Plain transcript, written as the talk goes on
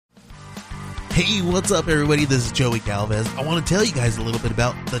Hey, what's up, everybody? This is Joey Galvez. I want to tell you guys a little bit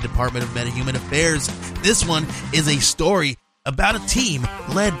about the Department of Meta-Human Affairs. This one is a story about a team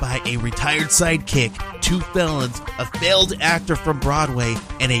led by a retired sidekick, 2 felons, a failed actor from Broadway,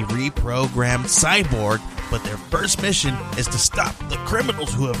 and a reprogrammed cyborg. But their first mission is to stop the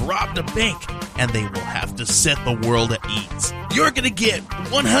criminals who have robbed a bank, and they will have to set the world at ease. You're going to get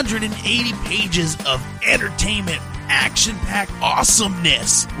 180 pages of entertainment, action-packed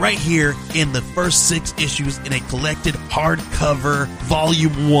awesomeness right here in the first 6 issues in a collected hardcover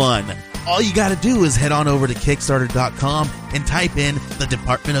volume 1. All you got to do is head on over to Kickstarter.com and type in the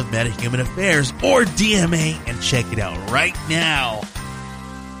Department of Meta-Human Affairs or DMA and check it out right now.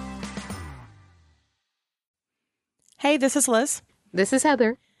 Hey, this is Liz. This is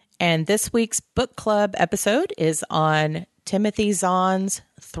Heather. And this week's book club episode is on Timothy Zahn's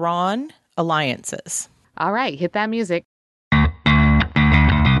Thrawn Alliances. All right, hit that music.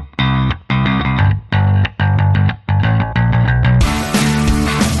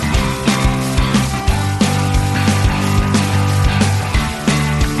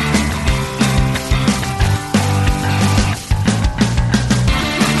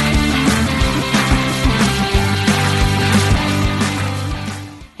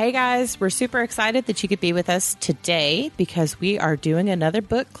 Hey guys, we're super excited that you could be with us today because we are doing another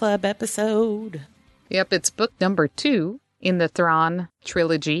book club episode. Yep, it's book number 2 in the Thrawn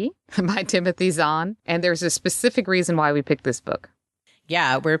trilogy by Timothy Zahn. And there's a specific reason why we picked this book.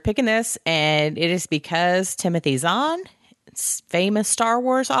 Yeah, we're picking this, and it is because Timothy Zahn, famous Star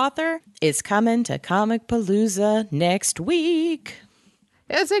Wars author, is coming to Comic Palooza next week.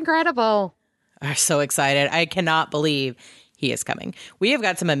 It's incredible. I'm so excited. I cannot believe he is coming. We have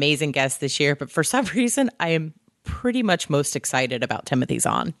got some amazing guests this year, but for some reason, I am pretty much most excited about Timothy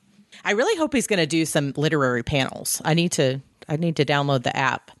Zahn. I really hope he's going to do some literary panels. I need to download the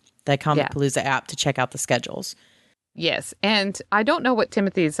app, the Comic Palooza app, to check out the schedules. Yes, and I don't know what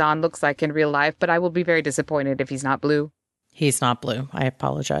Timothy Zahn looks like in real life, but I will be very disappointed if he's not blue. He's not blue. I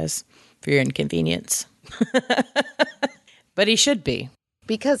apologize for your inconvenience. But he should be.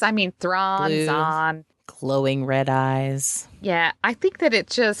 Because, I mean, Thrawn, blue, Zahn. glowing red eyes. Yeah, I think that it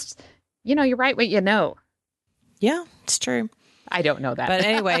just, you write what you know. Yeah, it's true. I don't know that. But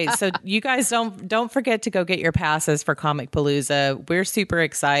anyway, so you guys don't forget to go get your passes for Comic Palooza. We're super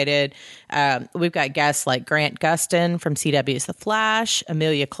excited. We've got guests like Grant Gustin from CW's The Flash,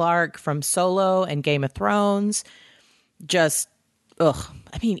 Emilia Clarke from Solo and Game of Thrones.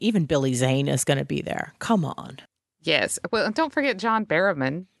 Even Billy Zane is going to be there. Come on. Yes. Well, don't forget John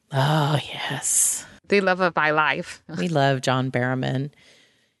Barrowman. Oh, yes. The love of my life. We love John Barrowman.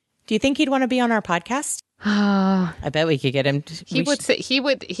 Do you think he'd want to be on our podcast? I bet we could get him. He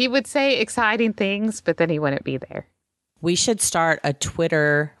would say exciting things, but then he wouldn't be there. We should start a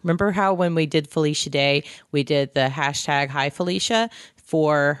Twitter. Remember how when we did Felicia Day, we did the hashtag Hi Felicia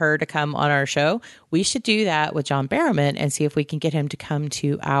for her to come on our show? We should do that with John Barrowman and see if we can get him to come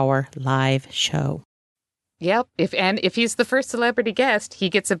to our live show. Yep. If he's the first celebrity guest,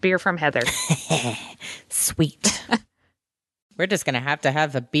 he gets a beer from Heather. Sweet. We're just going to have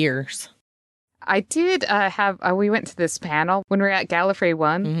the beers. I did we went to this panel when we were at Gallifrey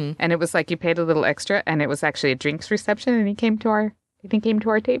 1, and it was like you paid a little extra, and it was actually a drinks reception, and he came to our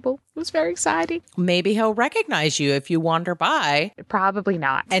table. It was very exciting. Maybe he'll recognize you if you wander by. Probably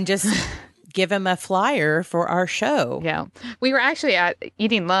not. And just give him a flyer for our show. Yeah. We were actually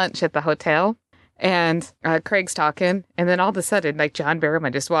eating lunch at the hotel. And Craig's talking, and then all of a sudden, John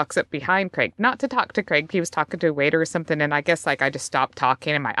Barrowman just walks up behind Craig. Not to talk to Craig, he was talking to a waiter or something, and I guess, I just stopped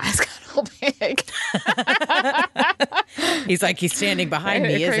talking, and my eyes got all big. He's standing behind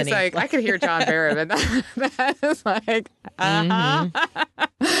me, Craig's isn't he? I could hear John Barrowman. That is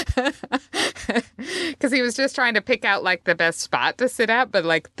Because he was just trying to pick out, the best spot to sit at,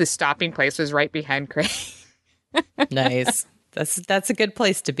 but, the stopping place was right behind Craig. Nice. That's a good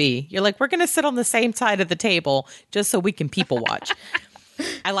place to be. You're we're going to sit on the same side of the table just so we can people watch.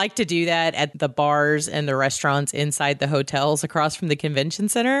 I like to do that at the bars and the restaurants inside the hotels across from the convention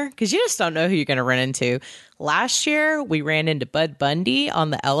center because you just don't know who you're going to run into. Last year, we ran into Bud Bundy on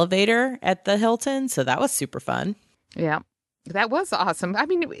the elevator at the Hilton, so that was super fun. Yeah, that was awesome. I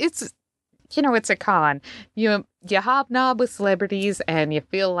mean, it's a con. You hobnob with celebrities and you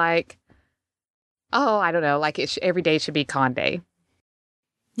feel like, I don't know, every day should be con day.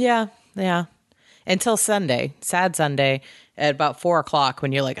 Yeah. Until Sunday, sad Sunday, at about 4:00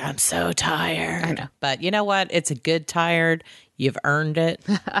 when you're I'm so tired. I know. But you know what? It's a good tired. You've earned it.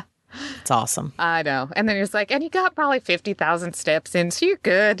 It's awesome. I know. And then you're and you got probably 50,000 steps in, so you're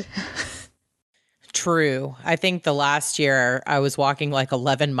good. True. I think the last year I was walking like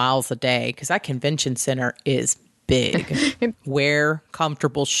 11 miles a day because that convention center is big. Wear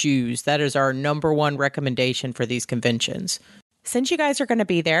comfortable shoes. That is our number one recommendation for these conventions. Since you guys are going to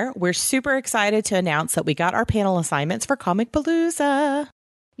be there, we're super excited to announce that we got our panel assignments for Comic Palooza.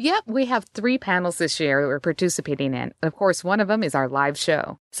 Yep, we have 3 panels this year that we're participating in. Of course, one of them is our live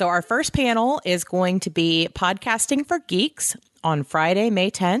show. So our first panel is going to be Podcasting for Geeks on Friday, May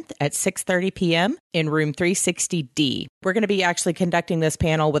 10th at 6:30 p.m. in room 360D. We're going to be actually conducting this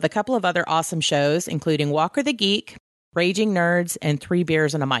panel with a couple of other awesome shows, including Walker the Geek, Raging Nerds, and 3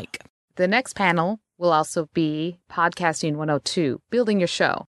 Beers and a Mic. The next panel will also be Podcasting 102, Building Your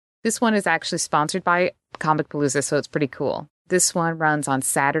Show. This one is actually sponsored by Comic Palooza, so it's pretty cool. This one runs on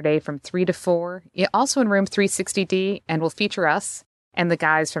Saturday from 3 to 4, also in room 360D, and will feature us and the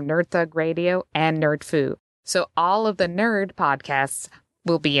guys from Nerd Thug Radio and Nerd Foo. So all of the nerd podcasts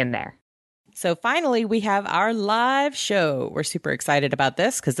will be in there. So finally, we have our live show. We're super excited about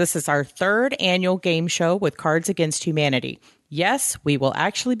this because this is our 3rd annual game show with Cards Against Humanity. Yes, we will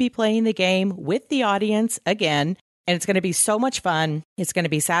actually be playing the game with the audience again, and it's going to be so much fun. It's going to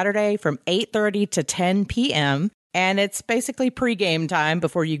be Saturday from 8:30 to 10 p.m., and it's basically pre-game time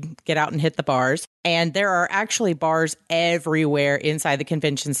before you get out and hit the bars. And there are actually bars everywhere inside the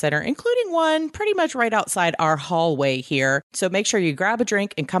convention center, including one pretty much right outside our hallway here. So make sure you grab a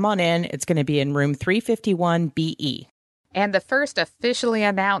drink and come on in. It's going to be in room 351BE. And the first officially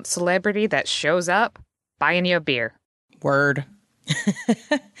announced celebrity that shows up, buying you a beer. Word.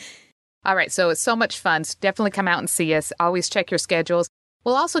 All right, so it's so much fun. So definitely come out and see us. Always check your schedules.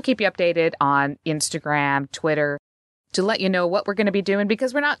 We'll also keep you updated on Instagram, Twitter, to let you know what we're going to be doing,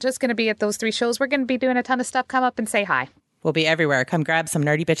 because we're not just going to be at those 3 shows. We're going to be doing a ton of stuff. Come up and say hi. We'll be everywhere. Come grab some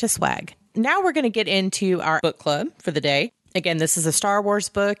Nerdy Bitches swag. Now we're going to get into our book club for the day. Again, this is a Star Wars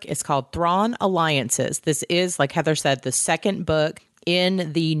book. It's called Thrawn Alliances. This is, like Heather said, the 2nd book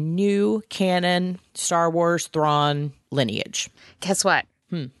in the new canon Star Wars Thrawn lineage. Guess what?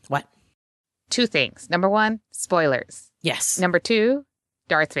 What? 2 things. Number 1, spoilers. Yes. Number 2,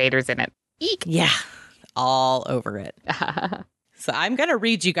 Darth Vader's in it. Eek. Yeah, all over it. So I'm going to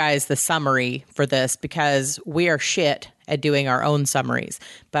read you guys the summary for this because we are shit at doing our own summaries.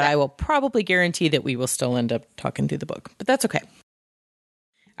 But I will probably guarantee that we will still end up talking through the book. But that's okay.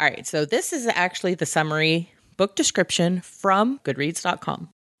 All right, so this is actually the summary book description from Goodreads.com.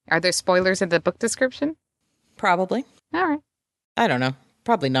 Are there spoilers in the book description? Probably. All right. I don't know.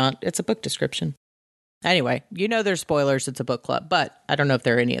 Probably not. It's a book description. Anyway, you know there's spoilers. It's a book club, but I don't know if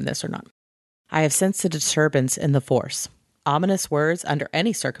there are any in this or not. I have sensed a disturbance in the Force. Ominous words under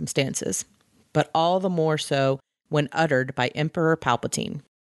any circumstances, but all the more so when uttered by Emperor Palpatine.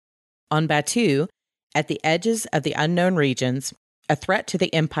 On Batuu, at the edges of the unknown regions, a threat to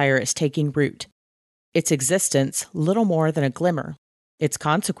the Empire is taking root. Its existence little more than a glimmer, its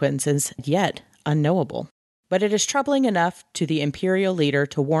consequences yet unknowable. But it is troubling enough to the Imperial leader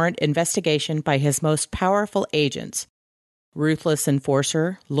to warrant investigation by his most powerful agents, ruthless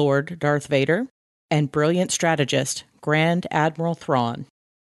enforcer Lord Darth Vader, and brilliant strategist Grand Admiral Thrawn.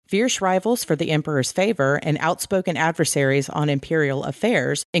 Fierce rivals for the Emperor's favor and outspoken adversaries on Imperial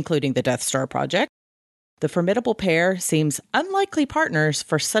affairs, including the Death Star Project, the formidable pair seems unlikely partners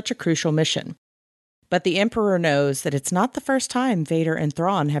for such a crucial mission. But the Emperor knows that it's not the first time Vader and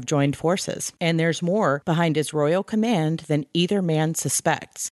Thrawn have joined forces, and there's more behind his royal command than either man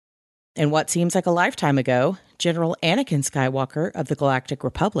suspects. In what seems like a lifetime ago, General Anakin Skywalker of the Galactic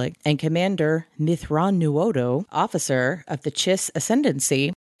Republic and Commander Mithran Nuodo, officer of the Chiss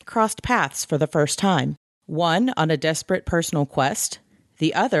Ascendancy, crossed paths for the first time. One on a desperate personal quest,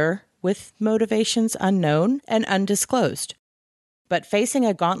 the other with motivations unknown and undisclosed. But facing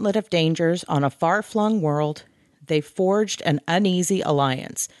a gauntlet of dangers on a far-flung world, they forged an uneasy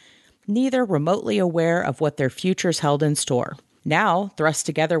alliance, neither remotely aware of what their futures held in store. Now, thrust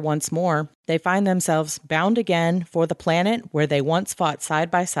together once more, they find themselves bound again for the planet where they once fought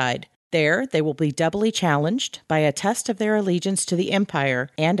side by side. There, they will be doubly challenged by a test of their allegiance to the Empire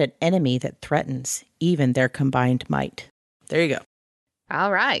and an enemy that threatens even their combined might. There you go.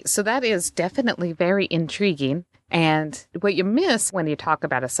 All right. So that is definitely very intriguing. And what you miss when you talk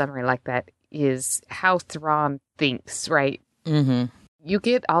about a summary like that is how Thrawn thinks, right? Mm-hmm. You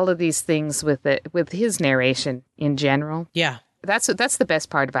get all of these things with his narration in general. Yeah. That's the best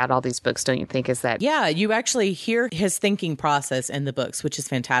part about all these books, don't you think, is that... Yeah, you actually hear his thinking process in the books, which is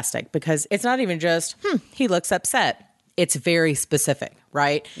fantastic because it's not even just, he looks upset. It's very specific,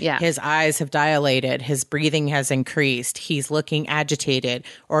 right? Yeah. His eyes have dilated. His breathing has increased. He's looking agitated.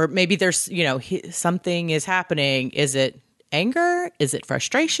 Or maybe there's, something is happening. Is it anger? Is it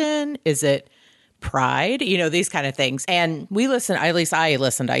frustration? Is it pride, these kind of things. And we listen, at least I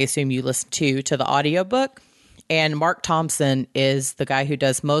listened, I assume you listened to the audiobook. And Mark Thompson is the guy who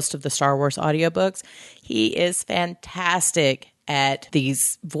does most of the Star Wars audiobooks. He is fantastic at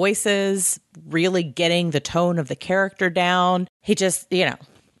these voices, really getting the tone of the character down. He just,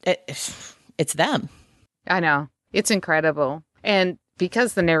 it's them. I know. It's incredible. And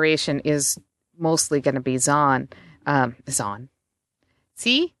because the narration is mostly going to be Zahn.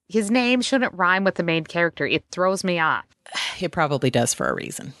 See? His name shouldn't rhyme with the main character. It throws me off. It probably does for a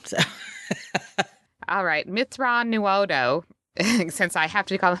reason. So. All right. Mithran Nuodo, since I have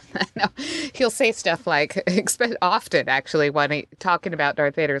to call him that, no, he'll say stuff like, often actually, when he talking about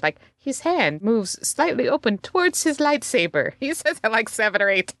Darth Vader, like, his hand moves slightly open towards his lightsaber. He says it like 7 or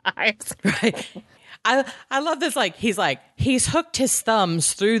 8 times. Right. I love this. He's hooked his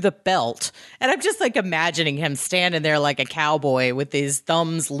thumbs through the belt. And I'm just imagining him standing there like a cowboy with his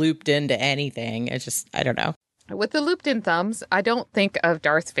thumbs looped into anything. It's just, I don't know. With the looped in thumbs, I don't think of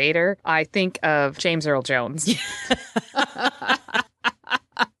Darth Vader. I think of James Earl Jones.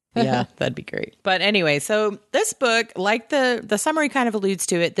 Yeah, that'd be great. But anyway, so this book, like the summary kind of alludes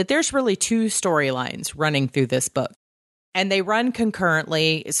to it, that there's really 2 storylines running through this book. And they run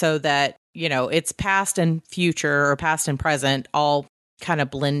concurrently so that, it's past and future or past and present all kind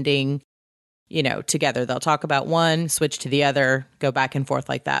of blending, together. They'll talk about one, switch to the other, go back and forth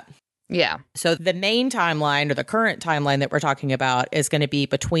like that. Yeah. So the main timeline or the current timeline that we're talking about is going to be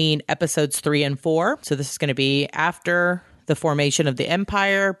between episodes 3 and 4. So this is going to be after the formation of the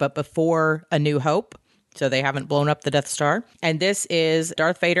Empire, but before A New Hope. So they haven't blown up the Death Star. And this is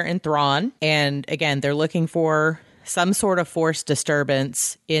Darth Vader and Thrawn. And again, they're looking for some sort of force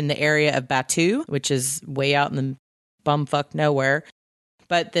disturbance in the area of Batuu, which is way out in the bumfuck nowhere.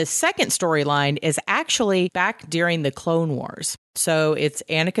 But the second storyline is actually back during the Clone Wars. So it's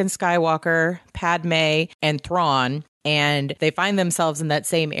Anakin Skywalker, Padme, and Thrawn, and they find themselves in that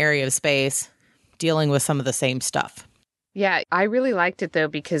same area of space dealing with some of the same stuff. Yeah, I really liked it, though,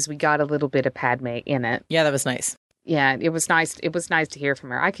 because we got a little bit of Padme in it. Yeah, that was nice. Yeah, it was nice. It was nice to hear from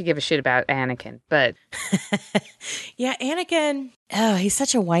her. I could give a shit about Anakin, but... Yeah, Anakin, he's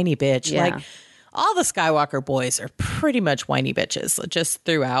such a whiny bitch. Yeah. All the Skywalker boys are pretty much whiny bitches just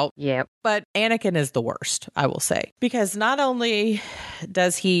throughout. Yep. But Anakin is the worst, I will say. Because not only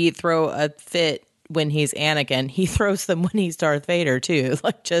does he throw a fit when he's Anakin, he throws them when he's Darth Vader, too.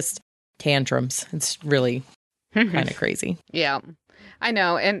 Just tantrums. It's really kind of crazy. Yeah, I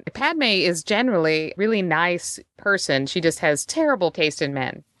know. And Padme is generally a really nice person. She just has terrible taste in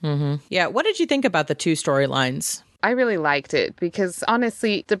men. Mm-hmm. Yeah. What did you think about the 2 storylines? I really liked it because,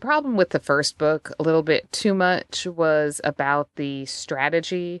 honestly, the problem with the first book, a little bit too much, was about the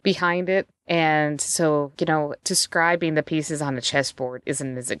strategy behind it. And so, describing the pieces on a chessboard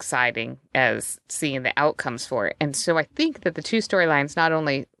isn't as exciting as seeing the outcomes for it. And so I think that the 2 storylines not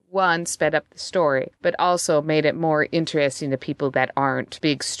only, one, sped up the story, but also made it more interesting to people that aren't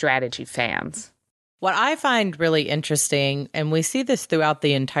big strategy fans. What I find really interesting, and we see this throughout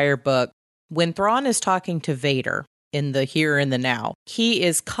the entire book, when Thrawn is talking to Vader in the here and the now, he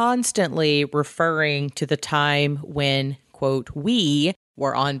is constantly referring to the time when, quote, we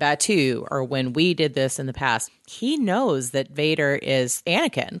were on Batuu, or when we did this in the past. He knows that Vader is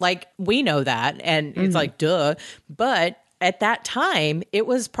Anakin. We know that, and it's duh. But at that time, it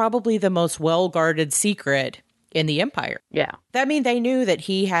was probably the most well-guarded secret in the Empire. Yeah. That means they knew that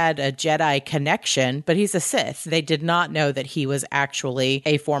he had a Jedi connection, but he's a Sith. They did not know that he was actually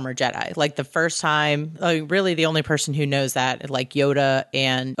a former Jedi. The first time, really the only person who knows that, Yoda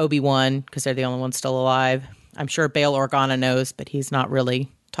and Obi-Wan, because they're the only ones still alive. I'm sure Bail Organa knows, but he's not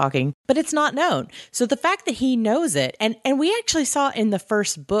really talking. But it's not known. So the fact that he knows it, and we actually saw in the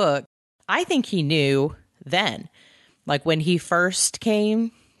first book, I think he knew then. When he first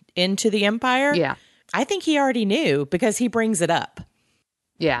came into the Empire. Yeah. I think he already knew because he brings it up.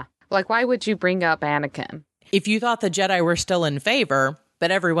 Yeah. Why would you bring up Anakin? If you thought the Jedi were still in favor,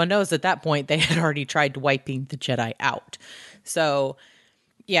 but everyone knows at that point they had already tried wiping the Jedi out. So,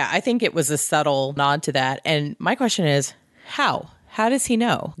 yeah, I think it was a subtle nod to that. And my question is, how? How does he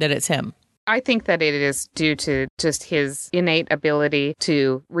know that it's him? I think that it is due to just his innate ability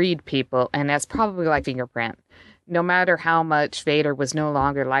to read people, and that's probably like fingerprint. No matter how much Vader was no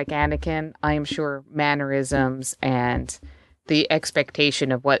longer like Anakin, I am sure mannerisms and the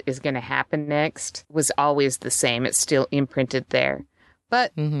expectation of what is going to happen next was always the same. It's still imprinted there.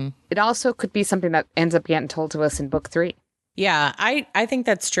 But it also could be something that ends up getting told to us in book 3. Yeah, I think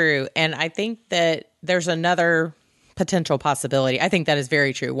that's true. And I think that there's another potential possibility. I think that is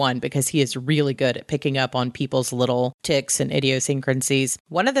very true. One, because he is really good at picking up on people's little tics and idiosyncrasies.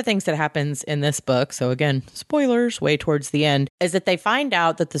 One of the things that happens in this book, so again, spoilers way towards the end, is that they find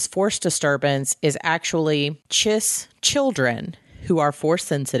out that this force disturbance is actually Chiss children who are force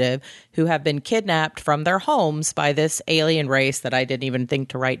sensitive, who have been kidnapped from their homes by this alien race that I didn't even think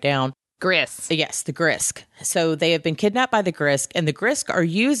to write down. Grisk. Yes, the Grisk. So they have been kidnapped by the Grisk, and the Grisk are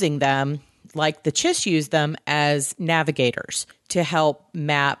using them, like the Chiss use them, as navigators to help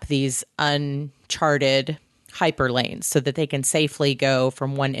map these uncharted hyperlanes so that they can safely go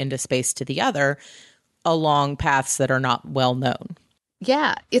from one end of space to the other along paths that are not well known.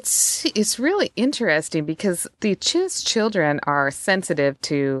 Yeah, it's really interesting because the Chiss children are sensitive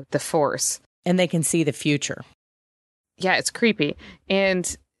to the Force. And they can see the future. Yeah, it's creepy.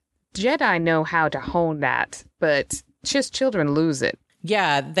 And Jedi know how to hone that, but Chiss children lose it.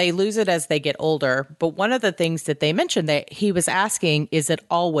 Yeah, they lose it as they get older. But one of the things that they mentioned that he was asking, is it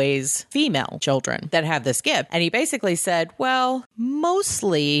always female children that have this gift? And he basically said, well,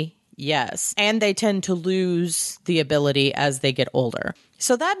 mostly yes. And they tend to lose the ability as they get older.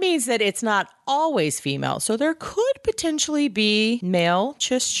 So that means that it's not always female. So there could potentially be male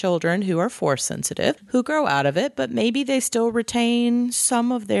Chiss children who are force sensitive, who grow out of it, but maybe they still retain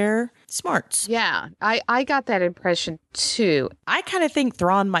some of their smarts. Yeah, I got that impression too. I kind of think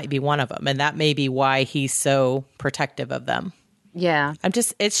Thrawn might be one of them, and that may be why he's so protective of them. Yeah.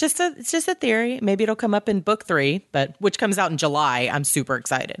 It's just a theory. Maybe it'll come up in book 3, but which comes out in July. I'm super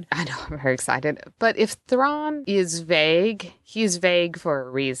excited. I know, I'm very excited. But if Thrawn is vague, he's vague for a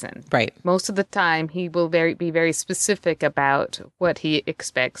reason. Right. Most of the time, he will be very specific about what he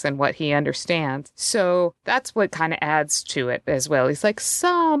expects and what he understands. So that's what kind of adds to it as well. He's like,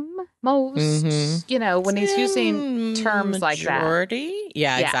 most, when he's using terms like that. Majority?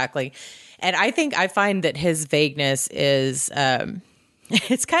 Yeah, exactly. And I find that his vagueness is,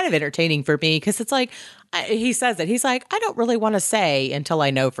 it's kind of entertaining for me because it's like, he says it. He's like, I don't really want to say until I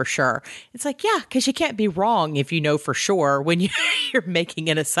know for sure. It's like, yeah, because you can't be wrong if you know for sure when you're making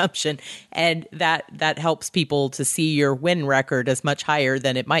an assumption. And that helps people to see your win record as much higher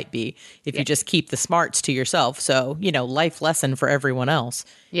than it might be if you just keep the smarts to yourself. So, life lesson for everyone else.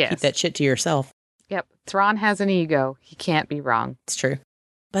 Yes. Keep that shit to yourself. Yep. Thrawn has an ego. He can't be wrong. It's true.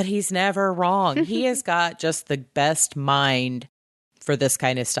 But he's never wrong. He has got just the best mind for this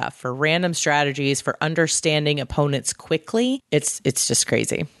kind of stuff, for random strategies, for understanding opponents quickly. It's just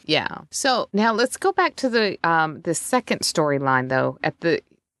crazy. Yeah. So now let's go back to the second storyline, though.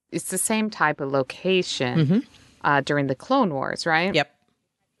 It's the same type of location during the Clone Wars, right? Yep.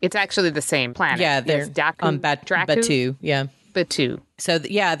 It's actually the same planet. Yeah, they're on Batuu. Yeah. Batuu. So,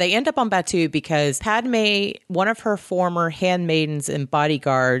 they end up on Batuu because Padme, one of her former handmaidens and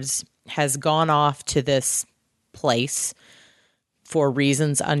bodyguards, has gone off to this place for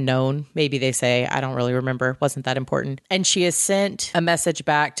reasons unknown. Maybe they say, I don't really remember. Wasn't that important. And she has sent a message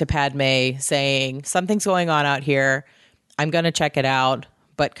back to Padme saying, something's going on out here. I'm going to check it out,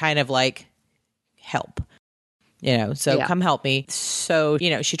 but kind of like help. Come help me. So,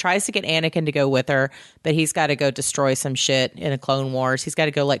 she tries to get Anakin to go with her, but he's got to go destroy some shit in a Clone Wars. He's got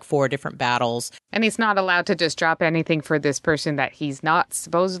to go 4 different battles. And he's not allowed to just drop anything for this person that he's not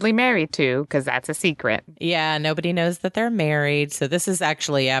supposedly married to, because that's a secret. Yeah, nobody knows that they're married. So this is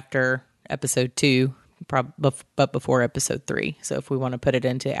actually after episode 2, but before episode 3. So if we want to put it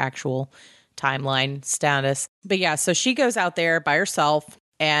into actual timeline status. But yeah, so she goes out there by herself.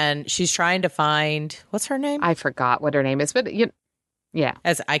 And she's trying to find, what's her name? I forgot what her name is, but yeah.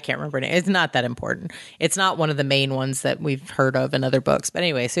 I can't remember her name. It's not that important. It's not one of the main ones that we've heard of in other books. But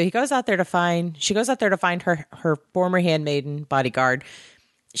anyway, so she goes out there to find her former handmaiden bodyguard.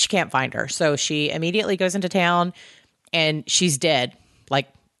 She can't find her. So she immediately goes into town and she's dead,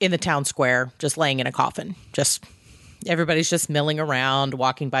 in the town square, just laying in a coffin. Everybody's just milling around,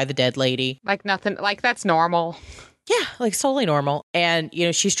 walking by the dead lady. Like nothing, that's normal. Yeah, totally normal. And,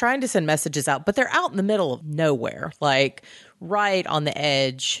 she's trying to send messages out, but they're out in the middle of nowhere, right on the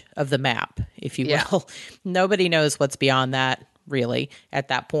edge of the map, if you will. Nobody knows what's beyond that, really, at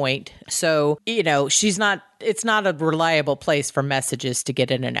that point. So, it's not a reliable place for messages to get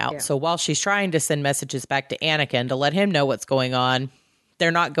in and out. Yeah. So while she's trying to send messages back to Anakin to let him know what's going on,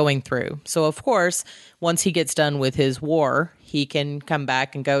 they're not going through. So, of course, once he gets done with his war, he can come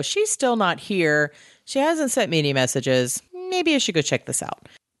back and go, she's still not here. She hasn't sent me any messages. Maybe I should go check this out.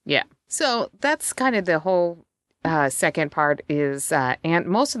 Yeah. So that's kind of the whole second part is, and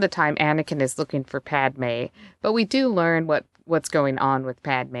most of the time Anakin is looking for Padme, but we do learn what's going on with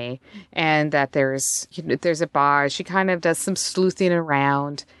Padme, and that there's a bar. She kind of does some sleuthing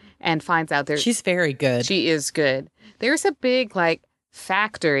around, and finds out she's very good. She is good. There's a big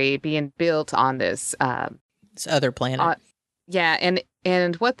factory being built on this other planet. Yeah,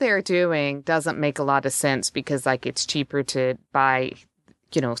 and what they're doing doesn't make a lot of sense because it's cheaper to buy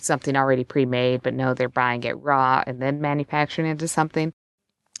something already pre-made, but no, they're buying it raw and then manufacturing it into something.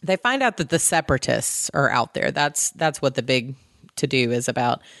 They find out that the separatists are out there. That's what the big to-do is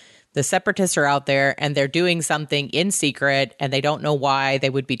about. The separatists are out there and they're doing something in secret and they don't know why they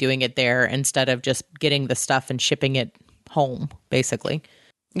would be doing it there instead of just getting the stuff and shipping it home, basically.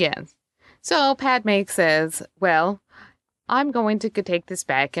 Yes. So Padme says, well, I'm going to take this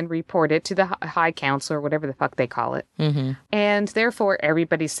back and report it to the High Council or whatever the fuck they call it. Mm-hmm. And therefore,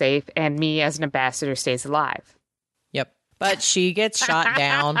 everybody's safe and me as an ambassador stays alive. Yep. But she gets shot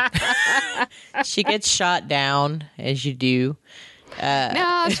down. She gets shot down, as you do.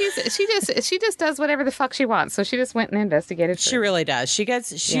 No, she just does whatever the fuck she wants. So she just went and investigated. She really does.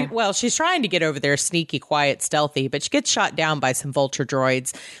 Well, she's trying to get over there sneaky, quiet, stealthy, but she gets shot down by some vulture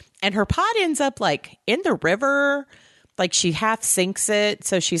droids. And her pod ends up in the river. She half sinks it,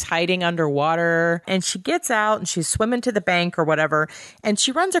 so she's hiding underwater. And she gets out and she's swimming to the bank or whatever. And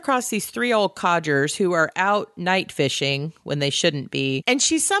she runs across these 3 old codgers who are out night fishing when they shouldn't be. And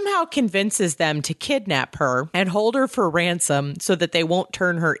she somehow convinces them to kidnap her and hold her for ransom so that they won't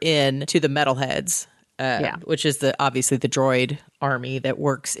turn her in to the metalheads, which is obviously the droid army that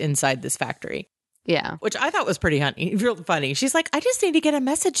works inside this factory. Yeah. Which I thought was pretty funny. She's like, I just need to get a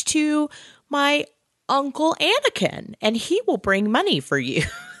message to my Uncle Anakin, and he will bring money for you.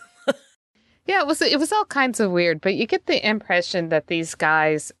 Yeah, it was all kinds of weird, but you get the impression that these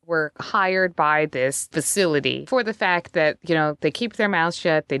guys were hired by this facility for the fact that, they keep their mouths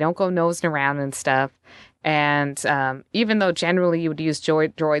shut, they don't go nosing around and stuff. And even though generally you would use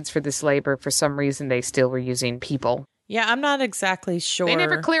droids for this labor, for some reason they still were using people. Yeah, I'm not exactly sure. They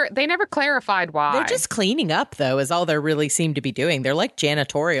never clarified why. They're just cleaning up, though, is all they really seem to be doing. They're like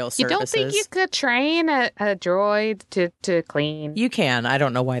janitorial services. You don't think you could train a droid to clean? You can. I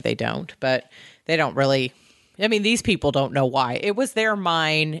don't know why they don't, but they don't really. I mean, these people don't know why. It was their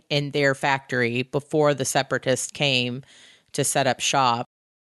mine and their factory before the separatists came to set up shop.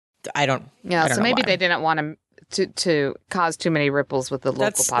 I don't so maybe why. they didn't want to cause too many ripples with the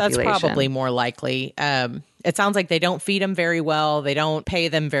local population. That's probably more likely. It sounds like they don't feed them very well. They don't pay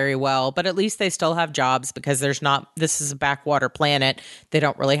them very well, but at least they still have jobs because this is a backwater planet. They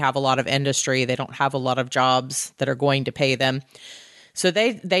don't really have a lot of industry. They don't have a lot of jobs that are going to pay them. So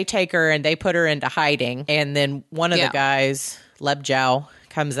they take her and they put her into hiding. And then one of the guys, Leb Zhao,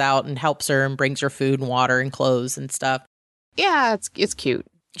 comes out and helps her and brings her food and water and clothes and stuff. Yeah, it's cute.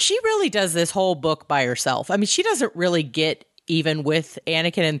 She really does this whole book by herself. I mean, she doesn't really get even with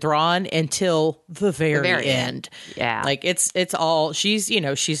Anakin and Thrawn until the very end. Yeah. It's all,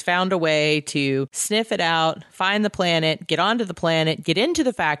 she's found a way to sniff it out, find the planet, get onto the planet, get into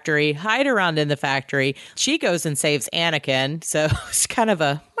the factory, hide around in the factory. She goes and saves Anakin. So it's kind of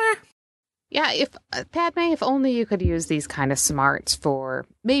a... Yeah, Padme, if only you could use these kind of smarts for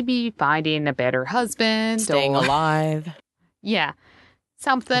maybe finding a better husband. Staying alive. Yeah.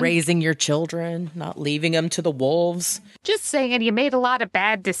 Something. Raising your children, not leaving them to the wolves. Just saying, you made a lot of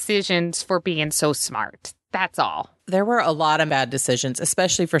bad decisions for being so smart. That's all. There were a lot of bad decisions,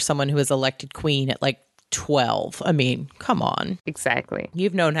 especially for someone who was elected queen at 12. I mean, come on. Exactly.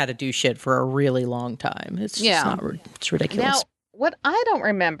 You've known how to do shit for a really long time. It's just it's ridiculous. Now, what I don't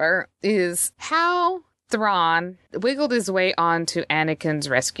remember is how Thrawn wiggled his way onto Anakin's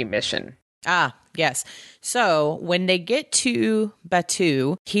rescue mission. Ah, yes. So when they get to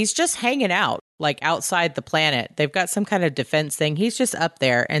Batuu, he's just hanging out, outside the planet. They've got some kind of defense thing. He's just up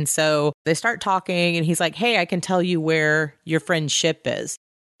there. And so they start talking and he's like, hey, I can tell you where your friend's ship is.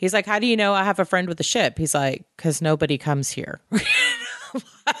 He's like, how do you know I have a friend with a ship? He's like, because nobody comes here.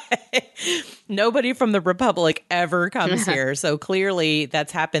 Nobody from the Republic ever comes here. So clearly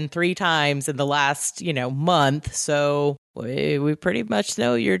that's happened 3 times in the last, month. So we pretty much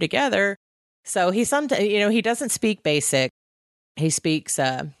know you're together. So he doesn't speak basic. He speaks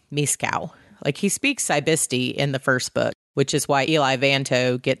Miskau. He speaks Sibisti in the first book, which is why Eli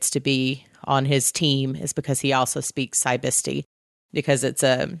Vanto gets to be on his team, is because he also speaks Sibisti, because it's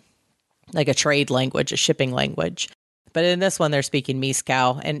a trade language, a shipping language. But in this one, they're speaking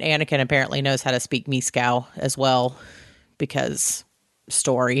Miskau, and Anakin apparently knows how to speak Miskau as well, because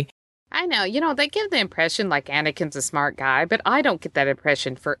story. I know, they give the impression like Anakin's a smart guy, but I don't get that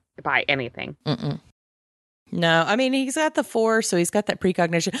impression by anything. Mm-mm. No, I mean, he's got the Force, so he's got that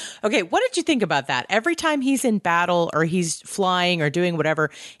precognition. Okay, what did you think about that? Every time he's in battle or he's flying or doing whatever,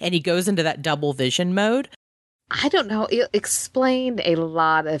 and he goes into that double vision mode, I don't know. It explained a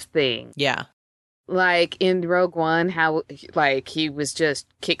lot of things. Yeah. Like in Rogue One, how like he was just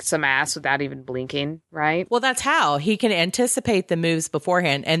kicked some ass without even blinking, right? Well, that's how he can anticipate the moves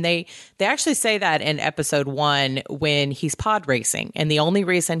beforehand. And they actually say that in episode 1 when he's pod racing. And the only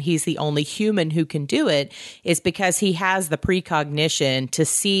reason he's the only human who can do it is because he has the precognition to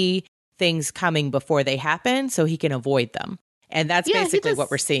see things coming before they happen so he can avoid them. And that's basically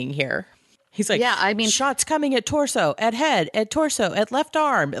what we're seeing here. He's like, yeah, I mean, shots coming at torso, at head, at torso, at left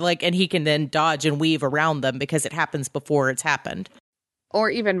arm. Like, and he can then dodge and weave around them because it happens before it's happened. Or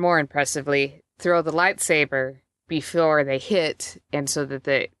even more impressively, throw the lightsaber before they hit, and so that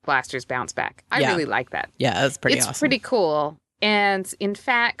the blasters bounce back. I really like that. Yeah, that's pretty awesome. It's pretty cool. And in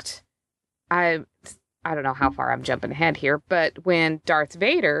fact, I don't know how far I'm jumping ahead here, but when Darth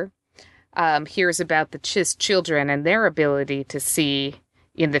Vader hears about the Chiss children and their ability to see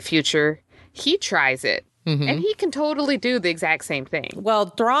in the future, he tries it. Mm-hmm. And he can totally do the exact same thing. Well,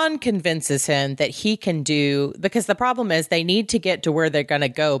 Thrawn convinces him that he can do, because the problem is they need to get to where they're going to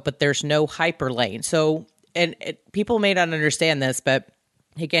go, but there's no hyperlane. So, and people may not understand this, but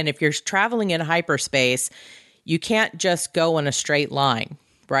again, if you're traveling in hyperspace, you can't just go in a straight line,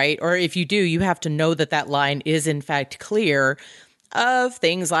 right? Or if you do, you have to know that that line is in fact clear of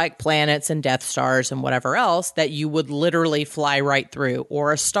things like planets and Death Stars and whatever else that you would literally fly right through,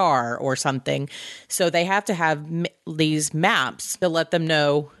 or a star or something. So they have to have these maps to let them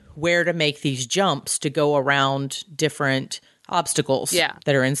know where to make these jumps to go around different obstacles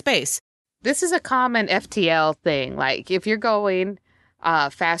that are in space. This is a common FTL thing. Like if you're going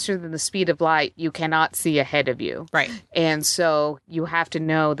faster than the speed of light, you cannot see ahead of you. Right. And so you have to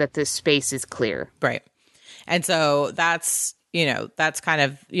know that this space is clear. Right. And so that's kind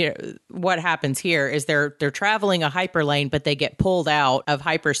of, what happens here is they're traveling a hyperlane, but they get pulled out of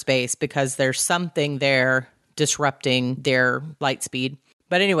hyperspace because there's something there disrupting their light speed.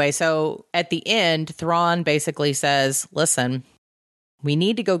 But anyway, so at the end, Thrawn basically says, listen, we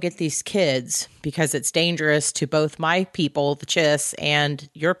need to go get these kids because it's dangerous to both my people, the Chiss, and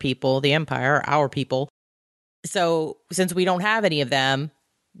your people, the Empire, our people. So since we don't have any of them,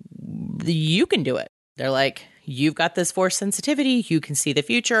 you can do it. They're like, you've got this force sensitivity. You can see the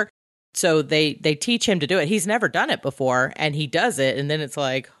future. So they teach him to do it. He's never done it before, and he does it. And then it's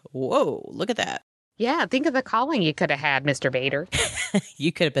like, whoa, look at that. Yeah, think of the calling you could have had, Mr. Vader.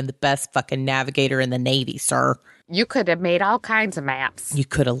 You could have been the best fucking navigator in the Navy, sir. You could have made all kinds of maps. You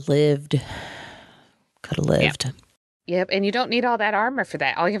could have lived. Yep, and you don't need all that armor for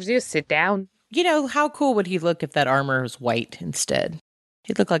that. All you have to do is sit down. How cool would he look if that armor was white instead?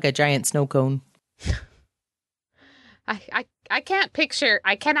 He'd look like a giant snow cone. I cannot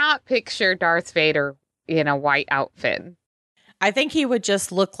picture Darth Vader in a white outfit. I think he would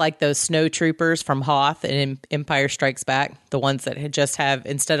just look like those snow troopers from Hoth in Empire Strikes Back. The ones that just have,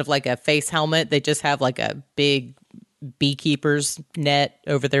 instead of like a face helmet, they just have like a big beekeeper's net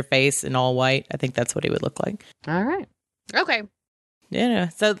over their face in all white. I think that's what he would look like. All right. Okay. Yeah.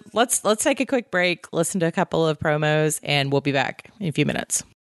 So let's take a quick break, listen to a couple of promos, and we'll be back in a few minutes.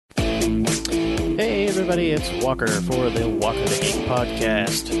 Hey everybody, it's Walker for the Walker the Geek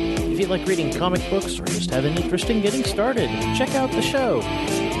podcast. If you like reading comic books or just have an interest in getting started, check out the show.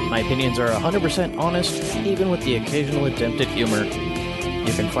 My opinions are 100% honest, even with the occasional attempt at humor.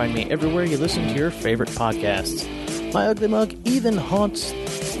 You can find me everywhere you listen to your favorite podcasts. My ugly mug even haunts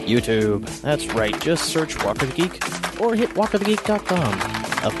YouTube. That's right, just search Walker the Geek or hit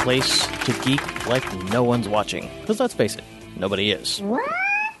walkerthegeek.com. A place to geek like no one's watching. Because let's face it, nobody is.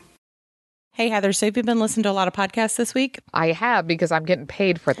 Hey, Heather, so have you been listening to a lot of podcasts this week? I have, because I'm getting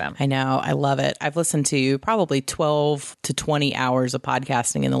paid for them. I know. I love it. I've listened to probably 12 to 20 hours of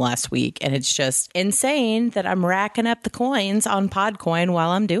podcasting in the last week, and it's just insane that I'm racking up the coins on Podcoin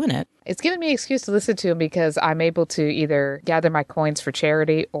while I'm doing it. It's given me an excuse to listen to them because I'm able to either gather my coins for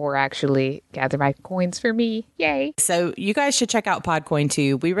charity or actually gather my coins for me. Yay. So you guys should check out Podcoin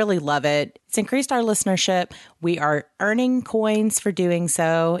too. We really love it. It's increased our listenership. We are earning coins for doing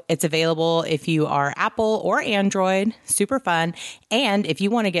so. It's available if you are Apple or Android. Super fun. And if you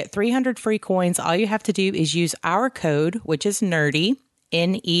want to get 300 free coins, all you have to do is use our code, which is NERDY,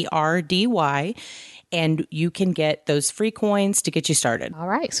 NERDY. And you can get those free coins to get you started. All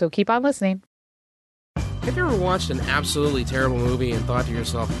right, so keep on listening. Have you ever watched an absolutely terrible movie and thought to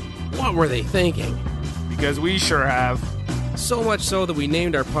yourself, what were they thinking? Because we sure have. So much so that we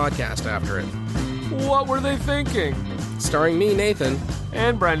named our podcast after it. What were they thinking? Starring me, Nathan.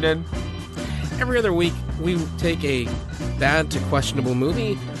 And Brendan. Every other week, we take a bad to questionable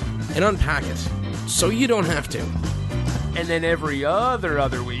movie and unpack it, so you don't have to. And then every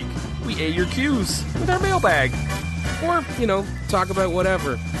other week, we We ate your cues with our mailbag. Or, talk about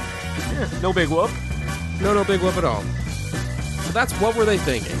whatever. Yeah, no big whoop. No big whoop at all. So that's What Were They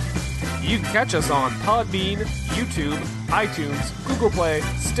Thinking? You can catch us on Podbean, YouTube, iTunes, Google Play,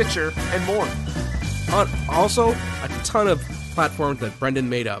 Stitcher, and more. Also, a ton of platforms that Brendan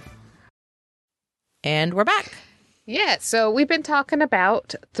made up. And we're back. Yeah, so we've been talking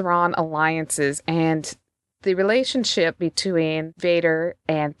about Thrawn alliances, and the relationship between Vader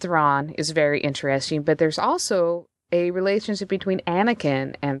and Thrawn is very interesting, but there's also a relationship between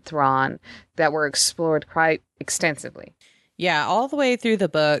Anakin and Thrawn that were explored quite extensively. Yeah, all the way through the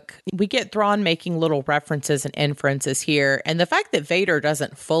book, we get Thrawn making little references and inferences here. And the fact that Vader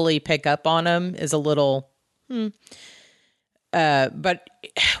doesn't fully pick up on him is a little, but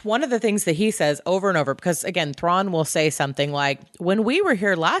one of the things that he says over and over, because again, Thrawn will say something like, when we were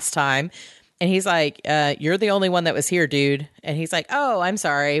here last time, and he's like, you're the only one that was here, dude. And he's like, oh, I'm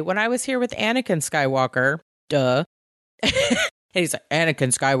sorry. When I was here with Anakin Skywalker, duh. And he's like,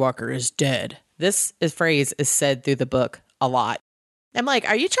 Anakin Skywalker is dead. This phrase is said through the book a lot. I'm like,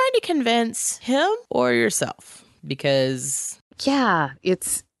 are you trying to convince him or yourself? Because yeah,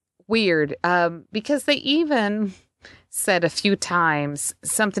 it's weird. Because they even said a few times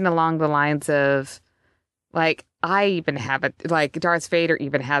something along the lines of, like, Darth Vader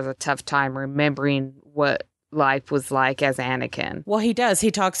even has a tough time remembering what life was like as Anakin. Well, he does.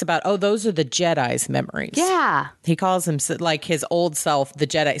 He talks about, those are the Jedi's memories. Yeah. He calls him, like, his old self, the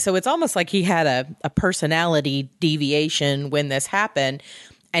Jedi. So it's almost like he had a personality deviation when this happened,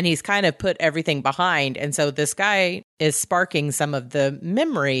 and he's kind of put everything behind. And so this guy is sparking some of the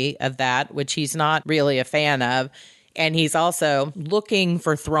memory of that, which he's not really a fan of. And he's also looking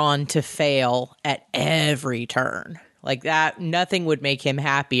for Thrawn to fail at every turn. Like that, nothing would make him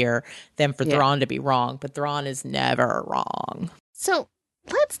happier than for Thrawn to be wrong. But Thrawn is never wrong. So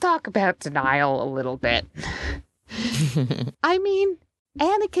let's talk about denial a little bit. I mean,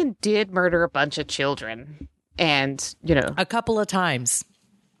 Anakin did murder a bunch of children. And, a couple of times.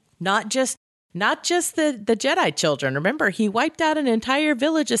 Not just the Jedi children. Remember, he wiped out an entire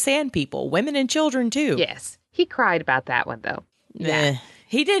village of sand people, women and children too. Yes. He cried about that one, though. Yeah.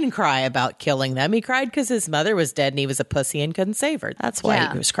 He didn't cry about killing them. He cried because his mother was dead and he was a pussy and couldn't save her. That's why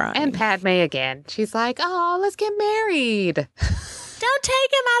he was crying. And Padme again. She's like, oh, let's get married. Don't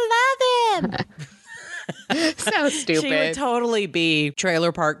take him. I love him. So stupid. She would totally be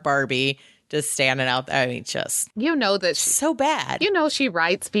Trailer Park Barbie just standing out there. I mean, just. That so bad. She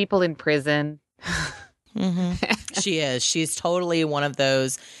writes people in prison. Mm-hmm. She is. She's totally one of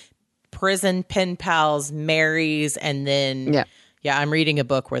those prison pen pals, marries, and then I'm reading a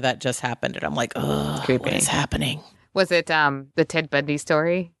book where that just happened, and I'm like, oh, what is happening? Was it the Ted Bundy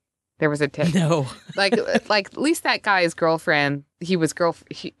story? There was a Ted. No, like at least that guy's girlfriend.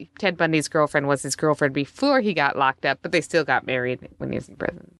 Ted Bundy's girlfriend was his girlfriend before he got locked up, but they still got married when he was in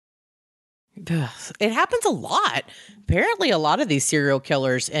prison. It happens a lot. Apparently, a lot of these serial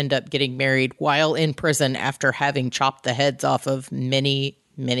killers end up getting married while in prison after having chopped the heads off of many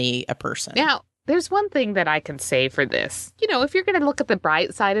a person. Now, there's one thing that I can say for this. If you're going to look at the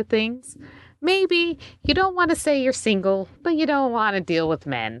bright side of things, maybe you don't want to say you're single, but you don't want to deal with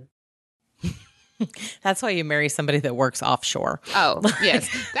men. That's why you marry somebody that works offshore. Oh, yes.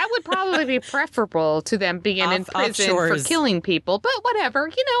 That would probably be preferable to them being in prison for killing people, but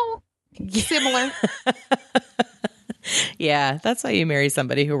whatever, similar. Yeah, that's why you marry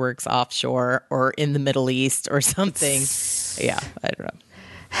somebody who works offshore or in the Middle East or something. Yeah, I don't know.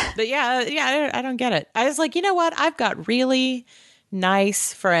 But I don't get it. I was like, you know what? I've got really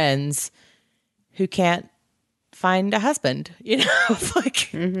nice friends who can't find a husband.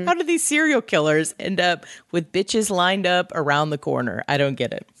 How do these serial killers end up with bitches lined up around the corner? I don't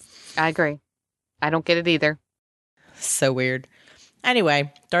get it. I agree. I don't get it either. So weird.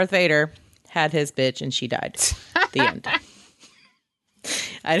 Anyway, Darth Vader had his bitch and she died. The end.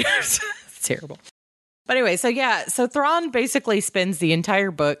 It's terrible. But anyway, so Thrawn basically spends the entire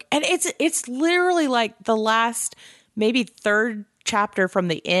book, and it's literally like the last, maybe third chapter from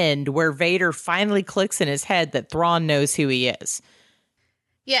the end where Vader finally clicks in his head that Thrawn knows who he is.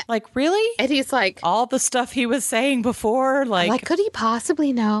 Yeah. Like, really? And he's like, all the stuff he was saying before, like could he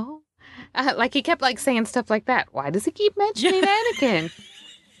possibly know? He kept saying stuff like that. Why does he keep mentioning Anakin?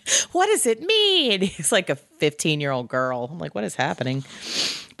 What does it mean? He's like a 15-year-old girl. I'm like, what is happening?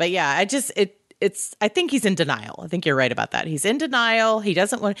 But yeah, I think he's in denial. I think you're right about that. He's in denial.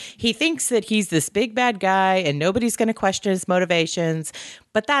 He thinks that he's this big bad guy and nobody's going to question his motivations.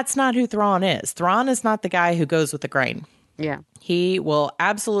 But that's not who Thrawn is. Thrawn is not the guy who goes with the grain. Yeah. He will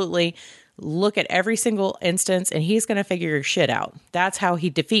absolutely look at every single instance, and he's going to figure your shit out. That's how he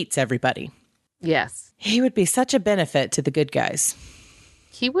defeats everybody. Yes. He would be such a benefit to the good guys.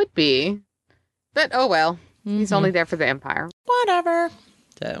 He would be. But, oh well. He's only there for the Empire. Whatever.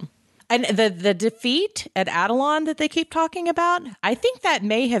 So, and the defeat at Adelon that they keep talking about, I think that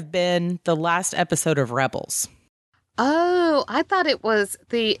may have been the last episode of Rebels. Oh, I thought it was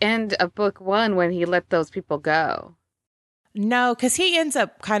the end of book 1 when he let those people go. No, because he ends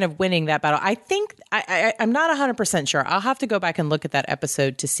up kind of winning that battle. I think, I'm not 100% sure. I'll have to go back and look at that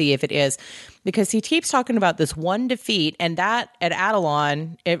episode to see if it is, because he keeps talking about this one defeat, and that at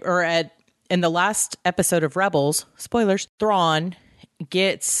Adelon, in the last episode of Rebels, spoilers, Thrawn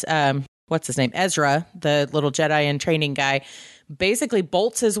gets, what's his name? Ezra, the little Jedi in training guy, basically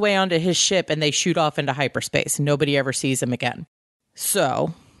bolts his way onto his ship, and they shoot off into hyperspace. Nobody ever sees him again.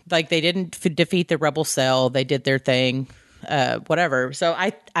 So, like, they didn't defeat the Rebel cell. They did their thing, whatever. So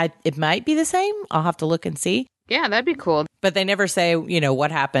it might be the same. I'll have to look and see. Yeah, that'd be cool. But they never say,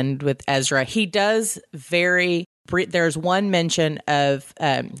 what happened with Ezra. He does there's one mention of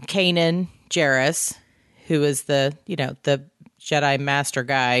Kanan Jarrus, who is the Jedi Master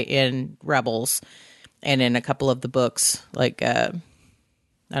guy in Rebels and in a couple of the books, like, I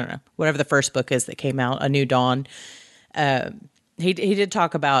don't know, whatever the first book is that came out, A New Dawn. He did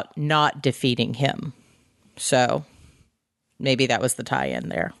talk about not defeating him. So maybe that was the tie-in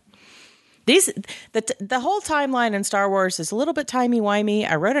there. The whole timeline in Star Wars is a little bit timey-wimey.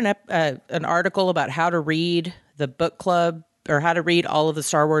 I wrote an article about how to read the book club, or how to read all of the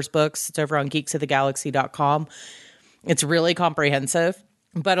Star Wars books. It's over on geeksofthegalaxy.com. It's really comprehensive,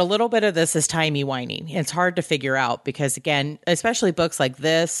 but a little bit of this is timey-wimey. It's hard to figure out because, again, especially books like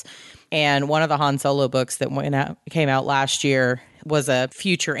this, and one of the Han Solo books that came out last year was a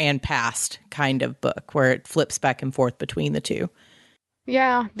future and past kind of book where it flips back and forth between the two.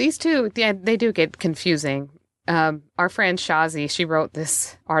 Yeah, these two, they do get confusing. Our friend Shazi, she wrote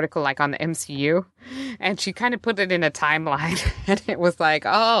this article like on the MCU, and she kind of put it in a timeline, and it was like,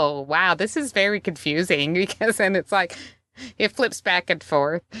 oh, wow, this is very confusing, because then it's like, it flips back and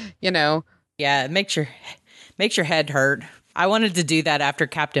forth, Yeah, it makes your head hurt. I wanted to do that after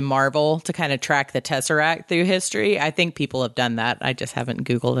Captain Marvel to kind of track the Tesseract through history. I think people have done that. I just haven't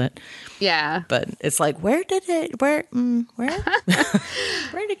Googled it. Yeah. But it's like, where did it go and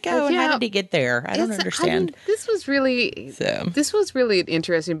how did he get there? I don't understand. This was really an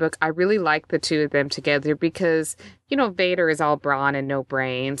interesting book. I really like the two of them together because, Vader is all brawn and no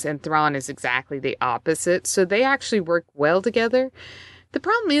brains, and Thrawn is exactly the opposite. So they actually work well together. The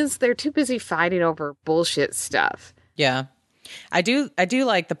problem is they're too busy fighting over bullshit stuff. Yeah. I do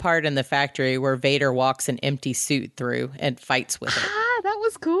like the part in the factory where Vader walks an empty suit through and fights with it. That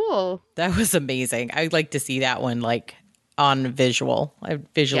was cool. That was amazing. I'd like to see that one like on visual. I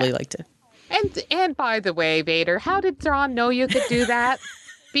visually like to. And by the way, Vader, how did Thrawn know you could do that?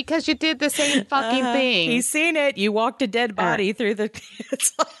 Because you did the same fucking thing. He's seen it. You walked a dead body through the.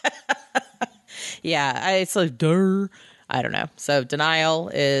 It's like duh. I don't know. So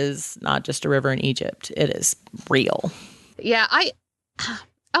denial is not just a river in Egypt. It is real. Yeah,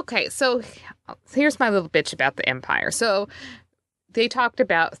 okay, so here's my little bitch about the Empire. So they talked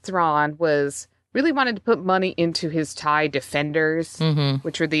about Thrawn really wanted to put money into his TIE Defenders,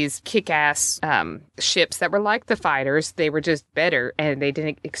 which were these kick-ass ships that were like the fighters. They were just better, and they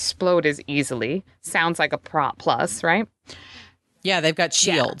didn't explode as easily. Sounds like a prop plus, right? Yeah, they've got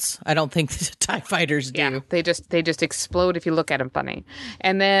shields. Yeah. I don't think the TIE fighters do. Yeah, they just explode if you look at them funny.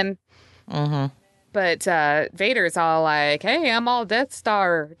 And then... But Vader's all like, hey, I'm all Death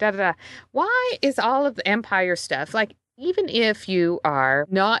Star, da-da-da. Why is all of the Empire stuff, like, even if you are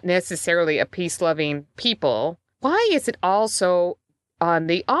not necessarily a peace-loving people, why is it also on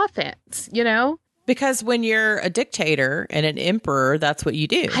the offense, Because when you're a dictator and an emperor, that's what you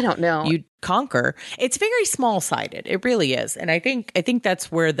do. I don't know. You conquer. It's very small-sided. It really is. And I think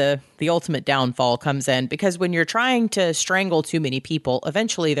that's where the ultimate downfall comes in, because when you're trying to strangle too many people,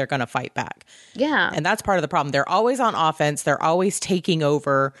 eventually they're going to fight back. Yeah. And that's part of the problem. They're always on offense. They're always taking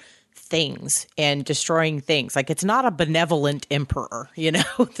over things and destroying things. Like, it's not a benevolent emperor,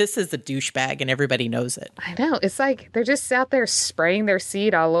 This is a douchebag and everybody knows it. I know. It's like they're just out there spraying their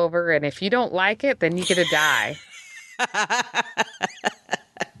seed all over, and if you don't like it, then you get to die.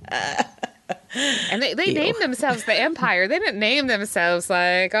 And they named themselves the Empire. They didn't name themselves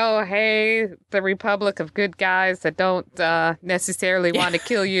like, oh, hey, the Republic of good guys that don't necessarily want to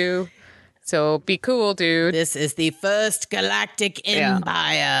kill you. So be cool, dude. This is the first galactic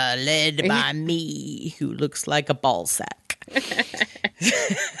empire led by me, who looks like a ball sack.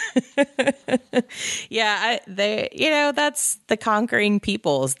 Yeah, that's the conquering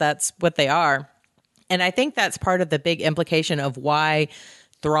peoples. That's what they are. And I think that's part of the big implication of why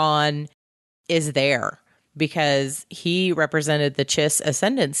Thrawn is there, because he represented the Chiss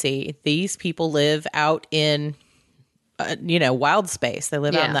ascendancy. These people live out in, wild space. They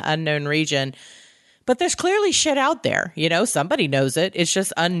live out in the unknown region. But there's clearly shit out there. Somebody knows it. It's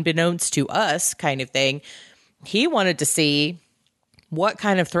just unbeknownst to us kind of thing. He wanted to see what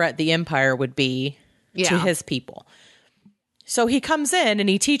kind of threat the Empire would be to his people. So he comes in and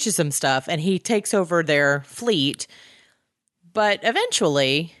he teaches them stuff and he takes over their fleet. But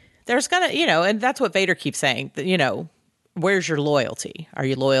eventually there's going to, and that's what Vader keeps saying, where's your loyalty? Are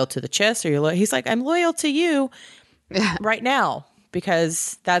you loyal to the Chiss? He's like, I'm loyal to you right now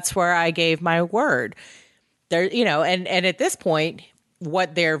because that's where I gave my word. There, and at this point,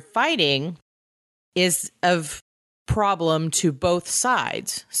 what they're fighting is of problem to both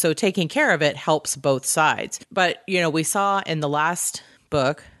sides. So taking care of it helps both sides. But, we saw in the last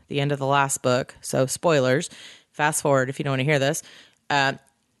book, the end of the last book, so spoilers, fast forward if you don't want to hear this,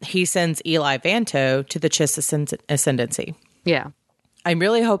 he sends Eli Vanto to the Chiss Ascendancy. Yeah. I'm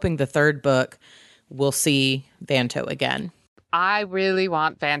really hoping the third book will see Vanto again. I really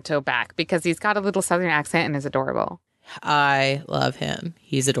want Vanto back because he's got a little southern accent and is adorable. I love him.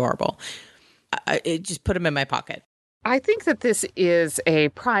 He's adorable. Just put him in my pocket. I think that this is a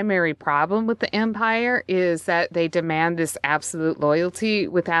primary problem with the Empire, is that they demand this absolute loyalty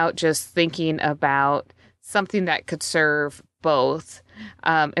without just thinking about something that could serve both.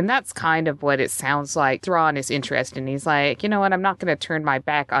 And that's kind of what it sounds like Thrawn is interested in. He's like, you know what, I'm not going to turn my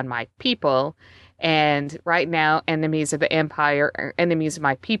back on my people. And right now, enemies of the Empire are enemies of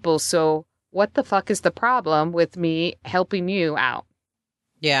my people. So what the fuck is the problem with me helping you out?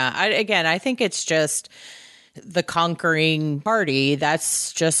 Yeah, I think it's just the conquering party.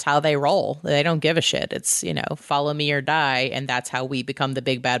 That's just how they roll. They don't give a shit. It's, follow me or die. And that's how we become the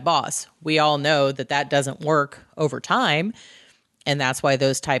big bad boss. We all know that doesn't work over time. And that's why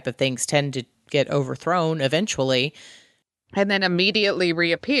those type of things tend to get overthrown eventually. And then immediately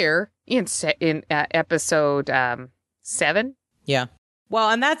reappear in episode 7. Yeah. Well,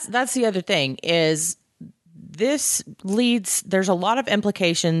 and that's the other thing is there's a lot of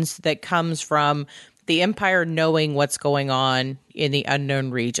implications that comes from the Empire knowing what's going on in the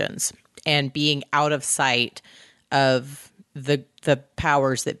unknown regions and being out of sight of the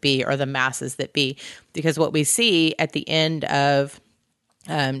powers that be or the masses that be. Because what we see at the end of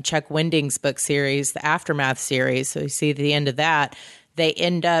Chuck Wending's book series, the Aftermath series, so you see at the end of that, they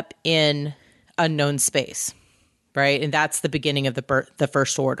end up in unknown space, right? And that's the beginning of the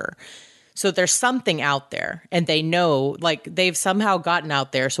First Order. So there's something out there, and they know, they've somehow gotten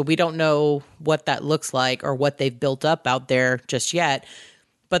out there, so we don't know what that looks like or what they've built up out there just yet.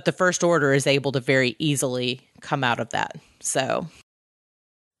 But the First Order is able to very easily come out of that. So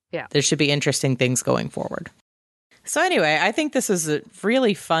yeah, there should be interesting things going forward. So anyway, I think this is a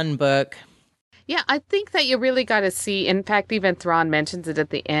really fun book. Yeah, I think that you really got to see, in fact, even Thrawn mentions it at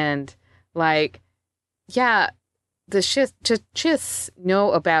the end, the Chiss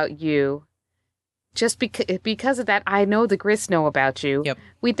know about you. Just because of that, I know the Griss know about you. Yep.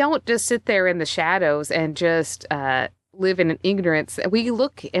 We don't just sit there in the shadows and just live in an ignorance. We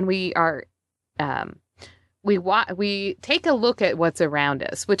look and we are, we take a look at what's around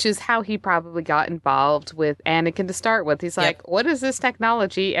us, which is how he probably got involved with Anakin to start with. He's like, what is this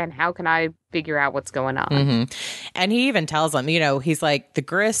technology and how can I figure out what's going on? Mm-hmm. And he even tells them, he's like, the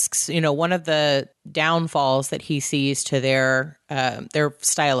Grisks, one of the downfalls that he sees to their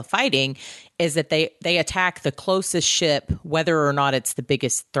style of fighting is that they attack the closest ship, whether or not it's the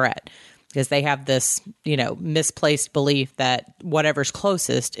biggest threat. Because they have this, misplaced belief that whatever's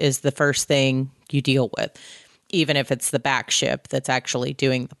closest is the first thing you deal with, even if it's the back ship that's actually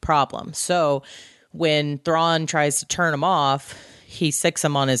doing the problem. So when Thrawn tries to turn him off, he sicks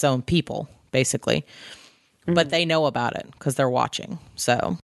him on his own people, basically. Mm-hmm. But they know about it because they're watching.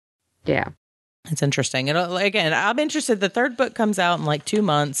 So yeah, it's interesting. And again, I'm interested. The third book comes out in 2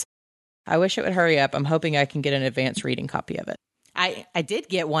 months. I wish it would hurry up. I'm hoping I can get an advanced reading copy of it. I did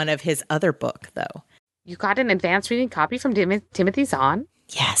get one of his other book, though. You got an advanced reading copy from Timothy Zahn?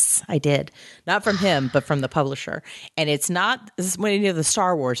 Yes, I did. Not from him, but from the publisher. And it's not any of the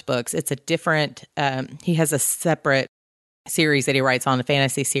Star Wars books. It's a different, he has a separate series that he writes on, a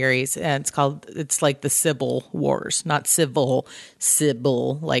fantasy series. And it's like the Sybil Wars, not Sybil,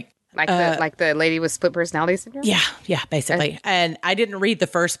 like the lady with split personality syndrome? Yeah, basically. And I didn't read the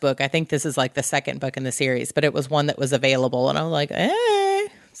first book. I think this is the second book in the series, but it was one that was available. And I was like,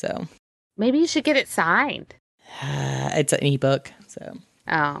 So maybe you should get it signed. It's an ebook. So.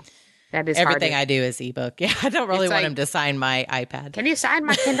 Oh. That is Everything harder. I do is ebook. Yeah, I don't really It's want like- him to sign my iPad. Can you sign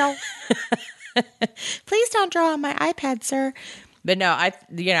my Kindle? Please don't draw on my iPad, sir. But no,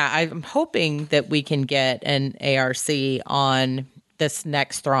 I'm hoping that we can get an ARC on this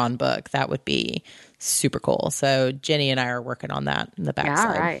next Thrawn book. That would be super cool. So Jenny and I are working on that in the Yeah,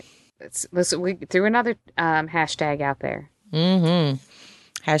 backside. all right. We threw another hashtag out there.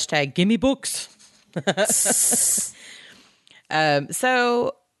 Hashtag gimme books.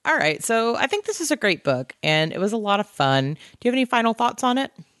 So, all right. So I think this is a great book and it was a lot of fun. Do you have any final thoughts on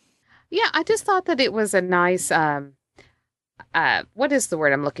it? Yeah, I just thought that it was a nice, what is the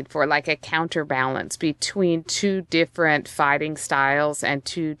word I'm looking for? Like a counterbalance between two different fighting styles and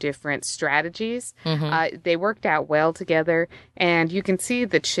two different strategies. They worked out well together, and you can see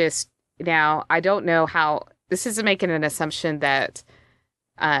the Chiss. Now, I don't know how, this is making an assumption that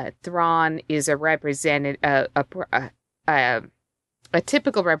Thrawn is a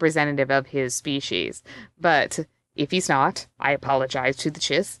typical representative of his species, but if he's not, I apologize to the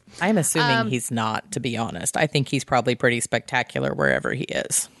Chiss. I'm assuming he's not, to be honest. I think he's probably pretty spectacular wherever he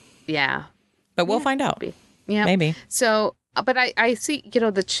is. Yeah. But we'll find out. Yeah. Maybe. So, but I see, the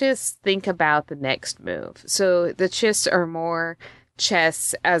Chiss think about the next move. So the Chiss are more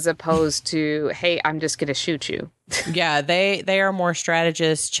chess as opposed to, hey, I'm just going to shoot you. Yeah, they are more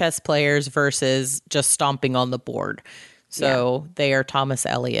strategists, chess players versus just stomping on the board. So they are Thomas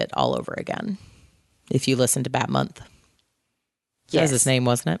Elliot all over again. If you listen to Bat Month. That was his name,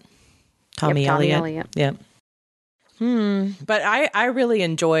 wasn't it? Tommy Elliot. Yep. But I really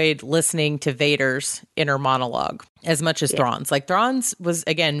enjoyed listening to Vader's inner monologue as much as Thrawn's. Like Thrawn's was,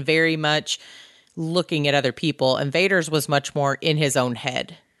 again, very much looking at other people, and Vader's was much more in his own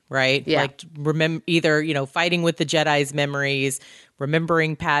head, right? Yeah. Like either, fighting with the Jedi's memories,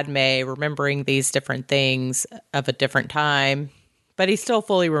 remembering Padme, remembering these different things of a different time. But he still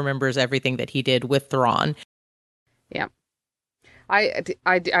fully remembers everything that he did with Thrawn. Yeah. I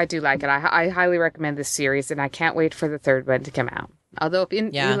do like it. I highly recommend this series, and I can't wait for the third one to come out. Although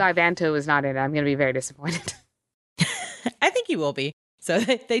if Eli Vanto is not in it, I'm going to be very disappointed. I think he will be. So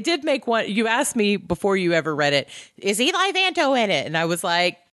they did make one. You asked me before you ever read it, is Eli Vanto in it? And I was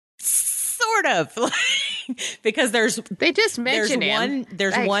like, sort of. Because they just mention him.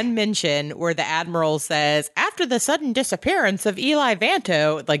 There's one mention where the Admiral says, after the sudden disappearance of Eli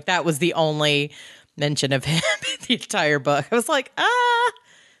Vanto, like that was the only mention of him in the entire book. I was like,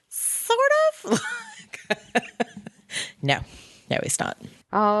 sort of. No, he's not.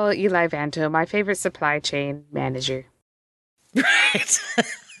 Oh, Eli Vanto, my favorite supply chain manager. Right.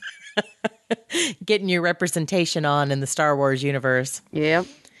 Getting your representation on in the Star Wars universe. Yep.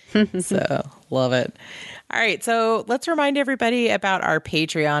 So love it. All right. So let's remind everybody about our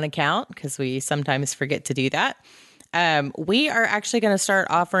Patreon account because we sometimes forget to do that. We are actually going to start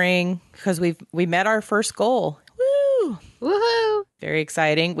offering, because we met our first goal. Woo! Woohoo! Very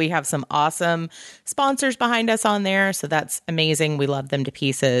exciting. We have some awesome sponsors behind us on there. So that's amazing. We love them to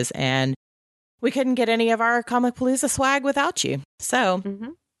pieces. And we couldn't get any of our Comic Palooza swag without you. So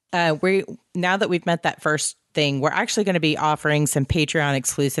now that we've met that first thing, we're actually going to be offering some Patreon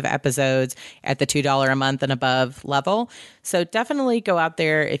exclusive episodes at the $2 a month and above level. So definitely go out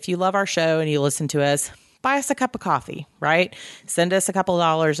there. If you love our show and you listen to us, buy us a cup of coffee, right? Send us a couple of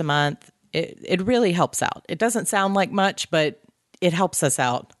dollars a month. It really helps out. It doesn't sound like much, but it helps us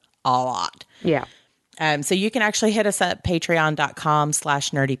out a lot. Yeah. So you can actually hit us at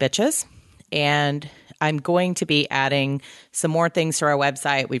patreon.com/nerdybitches. And I'm going to be adding some more things to our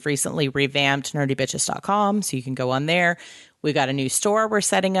website. We've recently revamped nerdybitches.com, so you can go on there. We've got a new store we're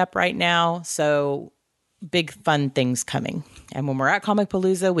setting up right now. So big fun things coming. And when we're at Comic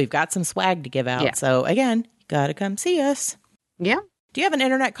Palooza, we've got some swag to give out. Yeah. So again, you got to come see us. Yeah. Do you have an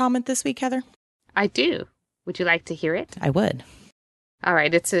internet comment this week, Heather? I do. Would you like to hear it? I would. All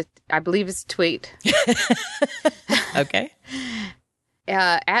right. I believe it's a tweet. Okay.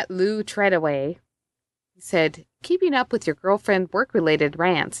 At Lou Treadaway, he said, keeping up with your girlfriend work-related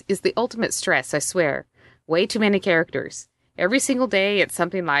rants is the ultimate stress, I swear. Way too many characters. Every single day, it's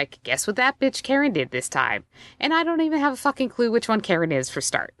something like, guess what that bitch Karen did this time? And I don't even have a fucking clue which one Karen is for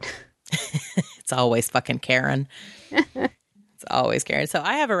start. It's always fucking Karen. It's always Karen. So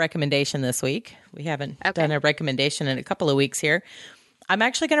I have a recommendation this week. We haven't done a recommendation in a couple of weeks here. I'm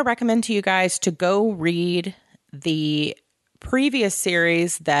actually going to recommend to you guys to go read the previous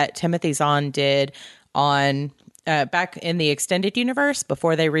series that Timothy Zahn did on back in the extended universe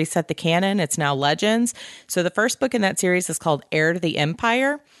before they reset the canon. It's now Legends. So the first book in that series is called Heir to the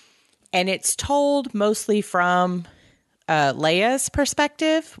Empire, and it's told mostly from Leia's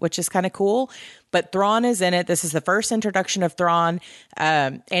perspective, which is kind of cool. But Thrawn is in it. This is the first introduction of Thrawn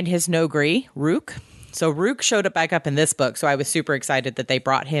and his Nogri, Rook. So Rook showed up back up in this book. So I was super excited that they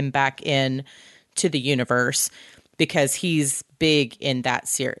brought him back in to the universe because he's big in that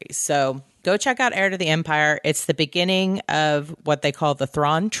series. So go check out Heir to the Empire. It's the beginning of what they call the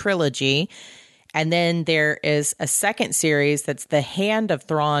Thrawn trilogy. And then there is a second series that's the Hand of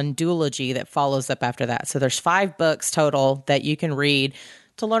Thrawn duology that follows up after that. So there's 5 books total that you can read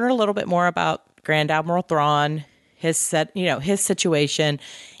to learn a little bit more about Grand Admiral Thrawn, his situation.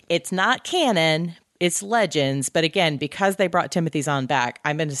 It's not canon, it's legends. But again, because they brought Timothy Zahn back,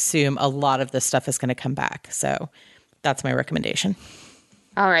 I'm going to assume a lot of this stuff is going to come back. So that's my recommendation.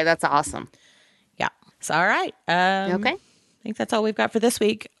 All right, that's awesome. Yeah. So, all right. Okay. I think that's all we've got for this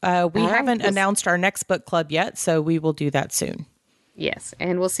week. We haven't announced our next book club yet, so we will do that soon. Yes,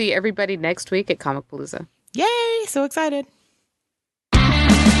 and we'll see everybody next week at Comic Palooza. Yay! So excited.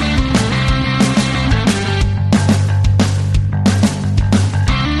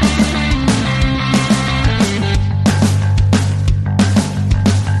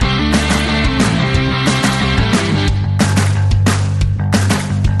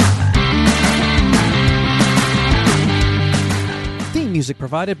 Music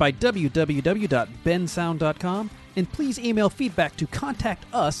provided by www.bensound.com, and please email feedback to contact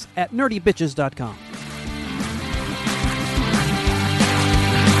us at nerdybitches.com.